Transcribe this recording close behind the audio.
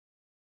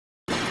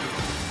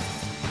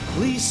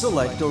Please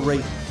select a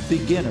rate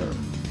beginner.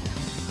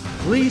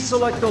 Please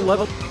select a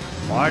level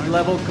hard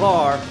level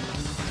car.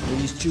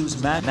 Please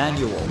choose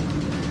manual.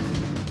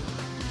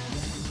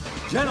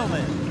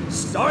 Gentlemen,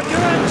 start your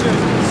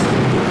engines.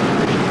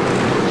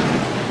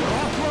 You're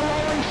off to a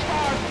rolling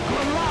start.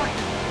 Good luck.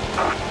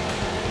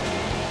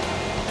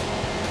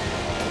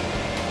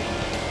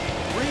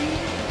 3,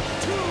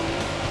 2,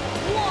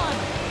 1,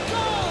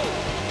 go!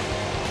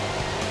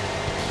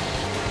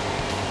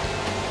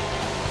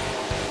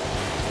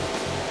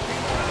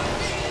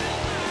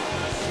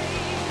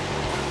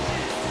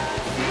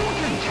 You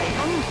can take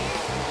them.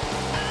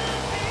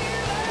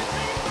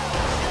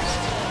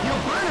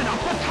 You're burning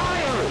up the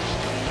tires.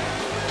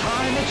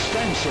 Time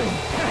extension.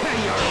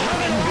 You're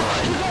running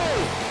good. Go.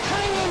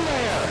 Hang in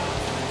there.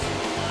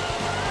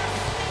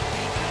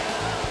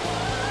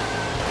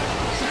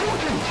 You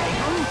can take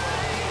them.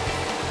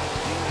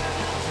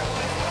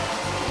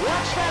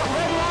 Watch that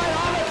red line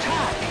on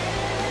attack.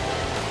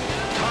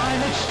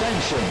 Time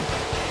extension.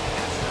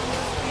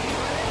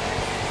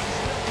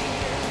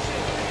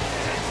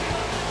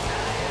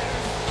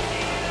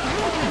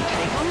 You can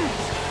take them.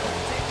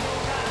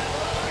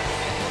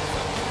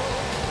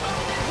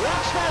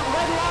 Watch that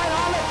red line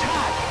on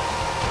attack.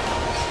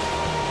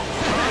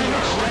 Time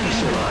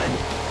extension.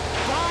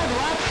 5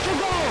 laps to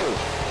go.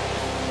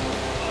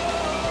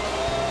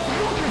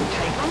 You can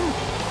take them.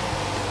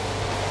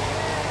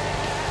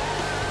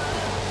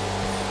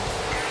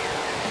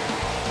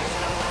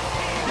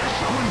 There's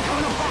someone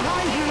coming up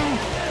behind you.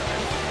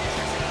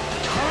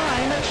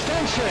 Time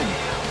extension.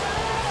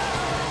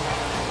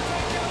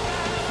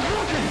 You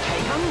can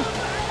take them.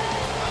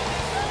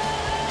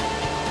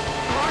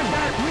 Guard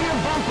that rear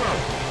bumper.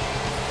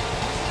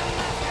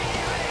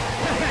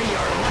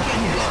 You're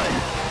looking good.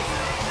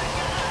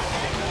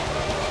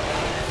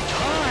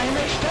 Time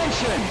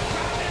extension.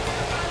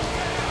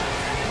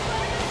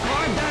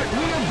 Guard that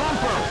rear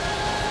bumper.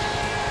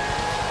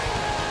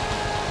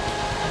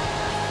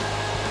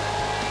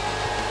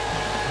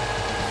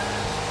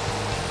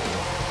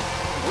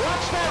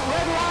 Watch that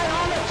red line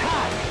on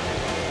attack.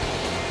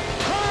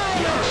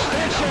 Time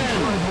extension.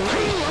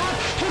 2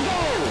 laps to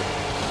go.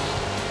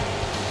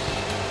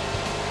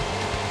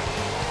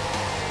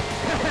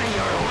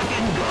 You're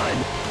looking good.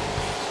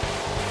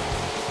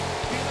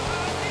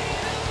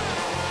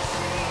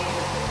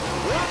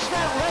 Watch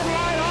that red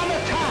line on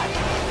attack.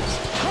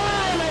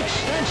 Time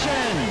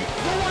extension.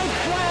 The white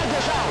flag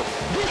is out.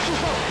 This is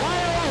the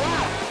final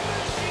lap.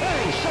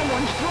 Hey,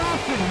 someone's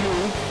drafting you.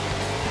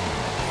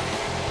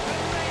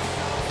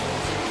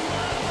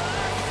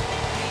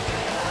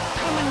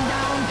 Coming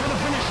down to the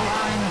finish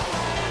line.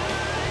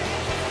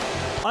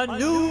 A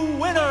new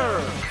winner!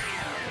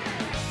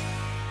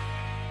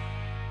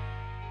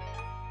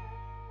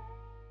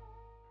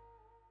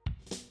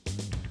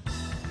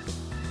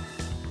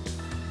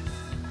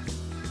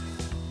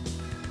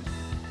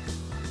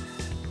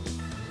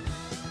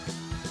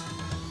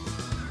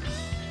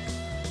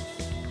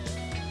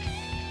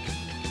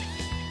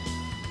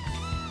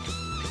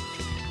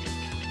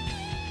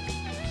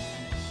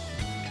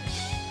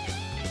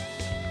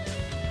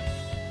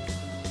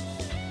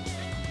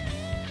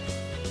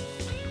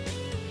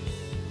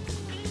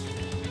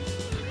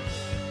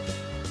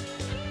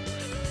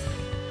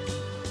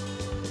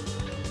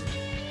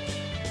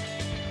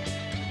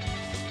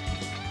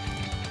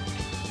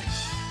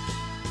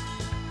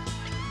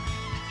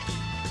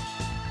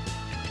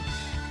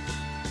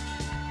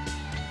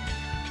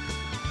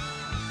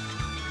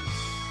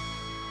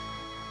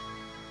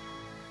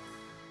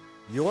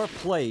 Your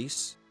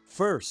place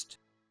first.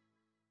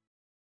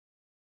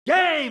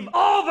 Game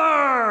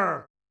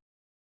over!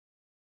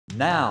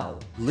 Now,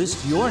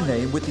 list your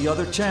name with the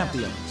other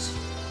champions.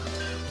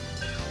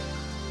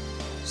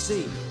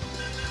 C.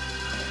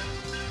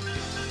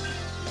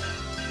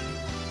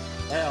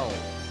 L.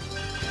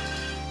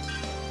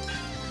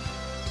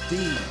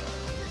 D.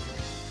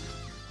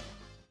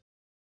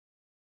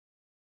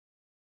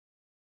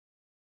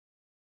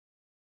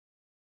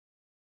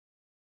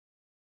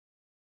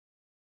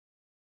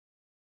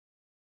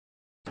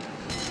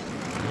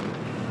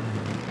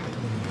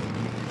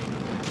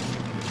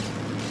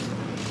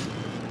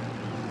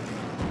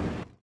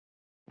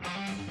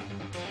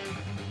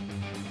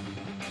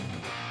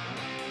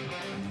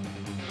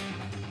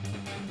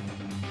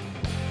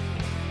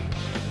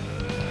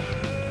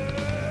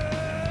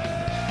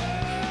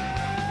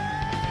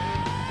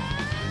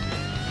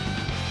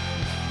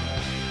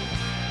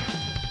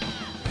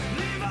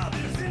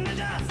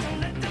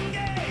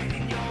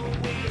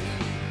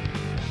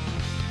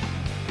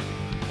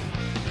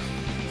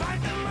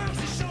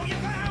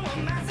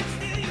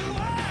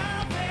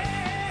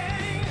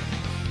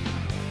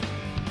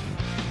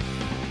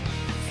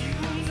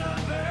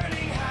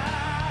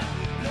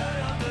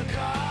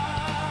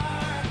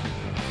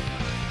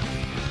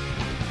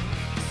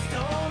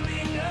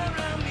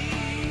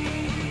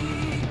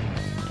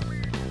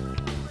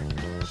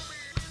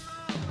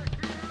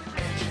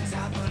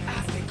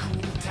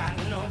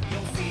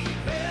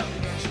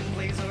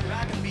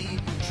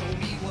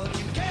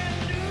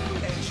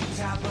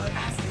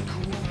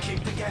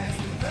 Kick the gas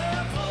to the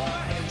floor,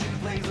 engine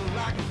plays a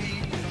rocket beat.